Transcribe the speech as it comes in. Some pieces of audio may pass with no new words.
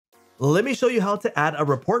let me show you how to add a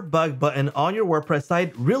report bug button on your WordPress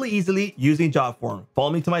site really easily using Jotform. Follow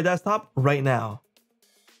me to my desktop right now.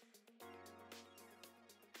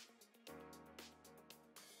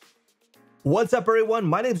 What's up everyone,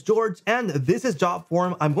 my name is George and this is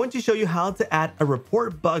Jotform. I'm going to show you how to add a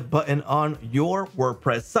report bug button on your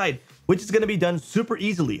WordPress site, which is going to be done super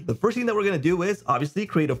easily. The first thing that we're going to do is obviously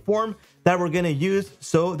create a form that we're going to use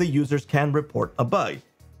so the users can report a bug.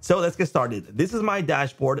 So let's get started. This is my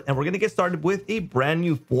dashboard and we're going to get started with a brand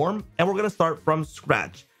new form and we're going to start from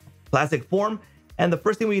scratch. Classic form. And the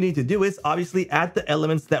first thing we need to do is obviously add the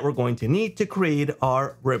elements that we're going to need to create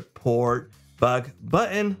our report bug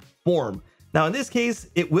button form. Now, in this case,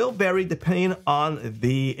 it will vary depending on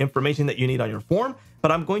the information that you need on your form,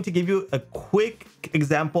 but I'm going to give you a quick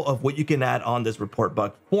example of what you can add on this report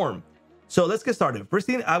bug form. So let's get started. First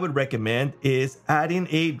thing I would recommend is adding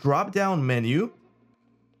a drop-down menu.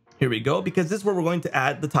 Here we go, because this is where we're going to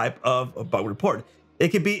add the type of bug report. It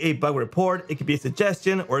could be a bug report, it could be a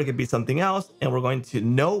suggestion, or it could be something else, and we're going to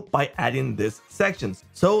know by adding this sections.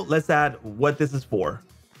 So let's add what this is for.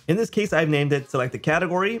 In this case, I've named it select a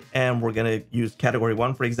category, and we're going to use category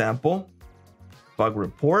 1, for example, bug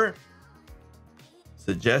report,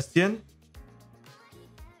 suggestion,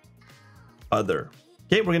 other.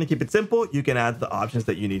 Okay, we're going to keep it simple. You can add the options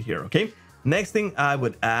that you need here. Okay, next thing I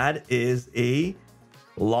would add is a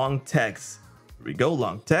long text. Here we go,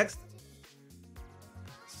 long text.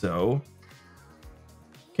 So,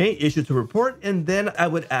 okay, issue to report, and then I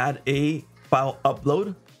would add a file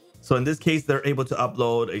upload. So in this case, they're able to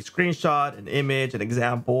upload a screenshot, an image, an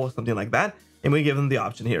example, something like that. And we give them the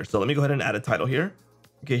option here. So let me go ahead and add a title here.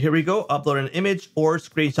 Okay, here we go. Upload an image or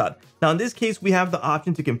screenshot. Now, in this case, we have the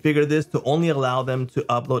option to configure this to only allow them to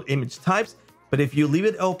upload image types. But if you leave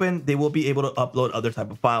it open, they will be able to upload other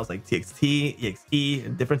type of files like TXT, EXE,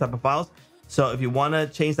 and different type of files. So if you want to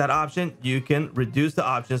change that option, you can reduce the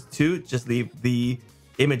options to just leave the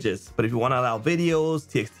images. But if you want to allow videos,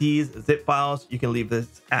 TXTs, zip files, you can leave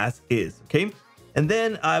this as is. Okay. And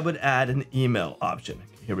then I would add an email option.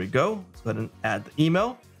 Here we go. Let's go ahead and add the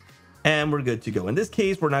email and we're good to go. In this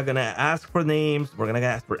case, we're not going to ask for names. We're going to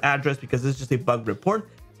ask for address because this is just a bug report,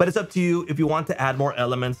 but it's up to you if you want to add more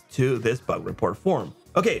elements to this bug report form.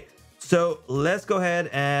 Okay. So let's go ahead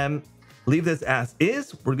and leave this as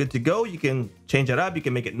is. We're good to go. You can change it up. You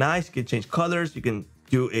can make it nice. You can change colors. You can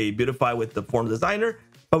do a beautify with the form designer,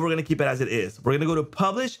 but we're going to keep it as it is. We're going to go to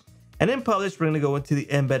publish, and in publish, we're going to go into the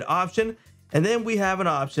embed option. And then we have an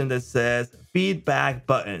option that says feedback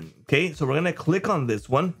button. Okay. So we're going to click on this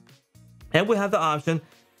one and we have the option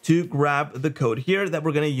to grab the code here that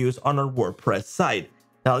we're going to use on our WordPress site.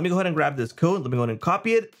 Now, let me go ahead and grab this code. Let me go ahead and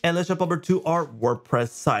copy it and let's jump over to our WordPress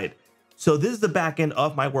site. So this is the backend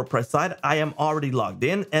of my WordPress site. I am already logged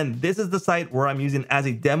in and this is the site where I'm using as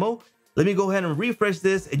a demo. Let me go ahead and refresh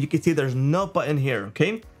this and you can see there's no button here.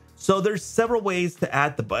 Okay. So there's several ways to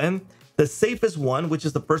add the button. The safest one, which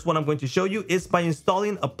is the first one I'm going to show you, is by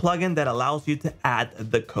installing a plugin that allows you to add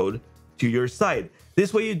the code to your site.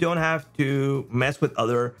 This way you don't have to mess with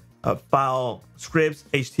other file scripts,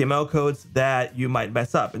 HTML codes that you might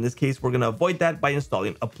mess up. In this case, we're going to avoid that by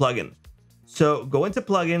installing a plugin. So go into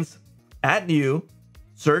plugins, add new,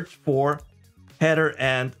 search for header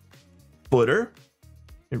and footer.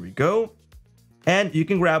 Here we go. And you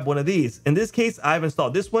can grab one of these. In this case, I've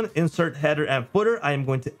installed this one, insert header and footer. I am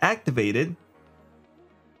going to activate it.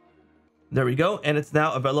 There we go. And it's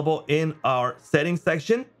now available in our settings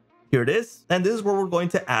section. Here it is. And this is where we're going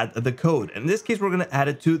to add the code. In this case, we're going to add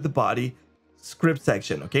it to the body script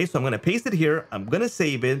section. Okay, so I'm going to paste it here. I'm going to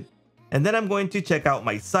save it. And then I'm going to check out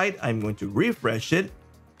my site. I'm going to refresh it.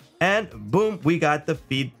 And boom, we got the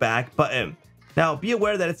feedback button. Now, be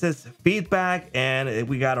aware that it says feedback and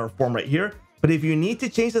we got our form right here. But if you need to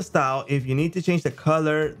change the style, if you need to change the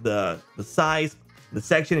color, the size, the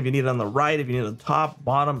section, if you need it on the right, if you need it on the top,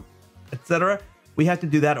 bottom, etc., we have to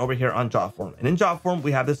do that over here on Jotform. And in Jotform,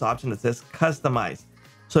 we have this option that says customize.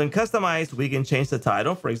 So in customize, we can change the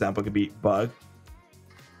title. For example, it could be bug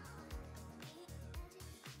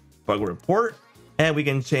report. And we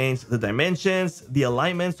can change the dimensions, the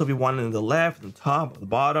alignment. So if we want it in the left, the top, the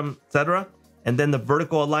bottom, etc. And then the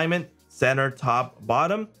vertical alignment, center, top,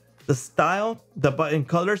 bottom. The style, the button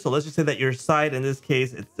color. So let's just say that your site, in this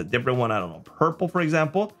case, it's a different one. I don't know, purple, for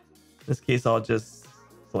example. In this case, I'll just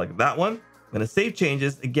select that one. I'm going to save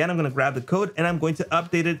changes. Again, I'm going to grab the code and I'm going to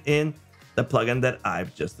update it in the plugin that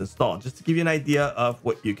I've just installed, just to give you an idea of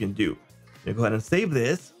what you can do. You go ahead and save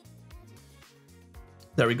this.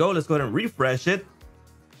 There we go. Let's go ahead and refresh it.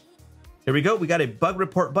 Here we go. We got a bug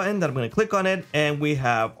report button that I'm going to click on it. And we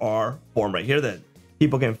have our form right here that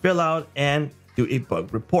people can fill out and do a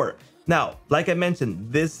bug report. Now, like I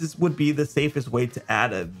mentioned, would be the safest way to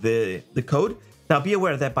add the code. Now, be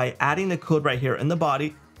aware that by adding the code right here in the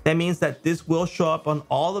body, that means that this will show up on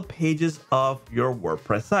all the pages of your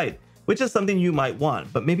WordPress site, which is something you might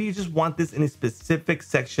want. But maybe you just want this in a specific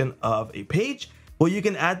section of a page. Well, you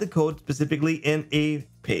can add the code specifically in a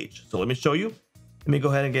page. So let me show you. Let me go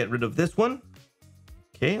ahead and get rid of this one.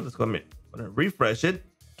 Okay, let's go ahead and refresh it.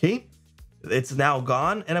 Okay, it's now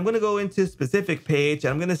gone. And I'm going to go into specific page.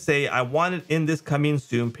 And I'm going to say I want it in this coming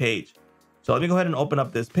soon page. So let me go ahead and open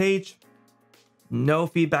up this page. No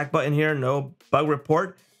feedback button here, no bug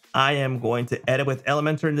report. I am going to edit with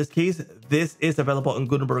Elementor in this case. This is available in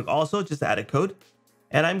Gutenberg also, just add a code.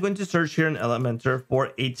 And I'm going to search here in Elementor for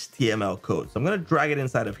HTML code. So I'm going to drag it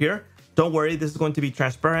inside of here. Don't worry, this is going to be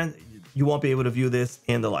transparent. You won't be able to view this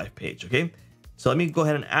in the live page, okay? So let me go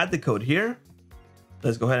ahead and add the code here.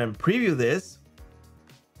 Let's go ahead and preview this.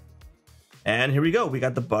 And here we go, we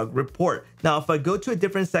got the bug report. Now, if I go to a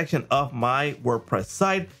different section of my WordPress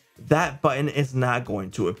site, that button is not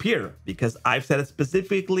going to appear because I've set it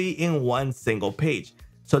specifically in one single page.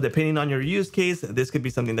 So depending on your use case, this could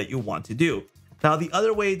be something that you want to do. Now, the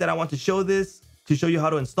other way that I want to show you how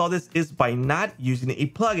to install this is by not using a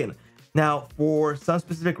plugin. Now, for some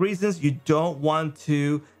specific reasons, you don't want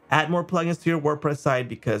to add more plugins to your WordPress site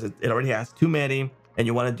because it already has too many and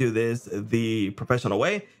you want to do this the professional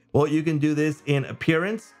way. Well, you can do this in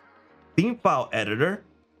Appearance, Theme File Editor.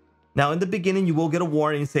 Now, in the beginning, you will get a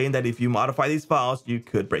warning saying that if you modify these files, you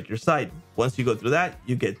could break your site. Once you go through that,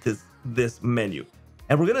 you get this menu.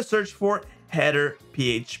 And we're going to search for header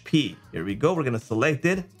PHP. Here we go. We're going to select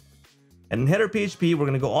it. And in header PHP, we're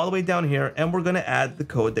going to go all the way down here and we're going to add the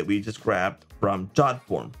code that we just grabbed from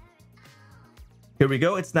Jotform. Here we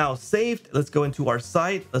go. It's now saved. Let's go into our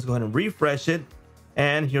site. Let's go ahead and refresh it.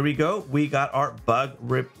 And here we go. We got our bug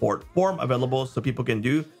report form available so people can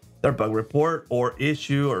do their bug report or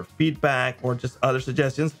issue or feedback or just other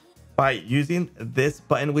suggestions by using this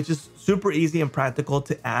button, which is super easy and practical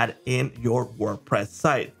to add in your WordPress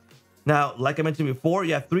site. Now, like I mentioned before,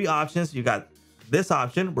 you have three options. You got this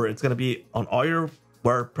option where it's going to be on all your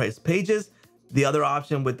WordPress pages. The other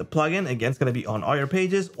option with the plugin, again, it's going to be on all your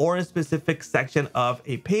pages or in a specific section of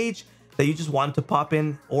a page that you just want to pop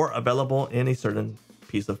in or available in a certain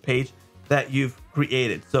piece of page that you've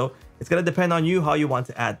created. So it's going to depend on you how you want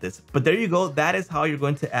to add this. But there you go. That is how you're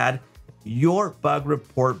going to add your bug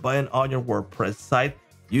report button on your WordPress site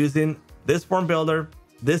using this form builder,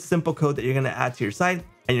 this simple code that you're going to add to your site,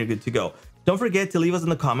 and you're good to go. Don't forget to leave us in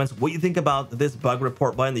the comments what you think about this bug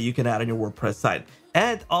report button that you can add on your WordPress site.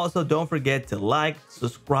 And also don't forget to like,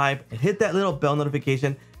 subscribe, and hit that little bell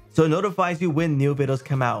notification so it notifies you when new videos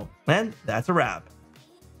come out. And that's a wrap.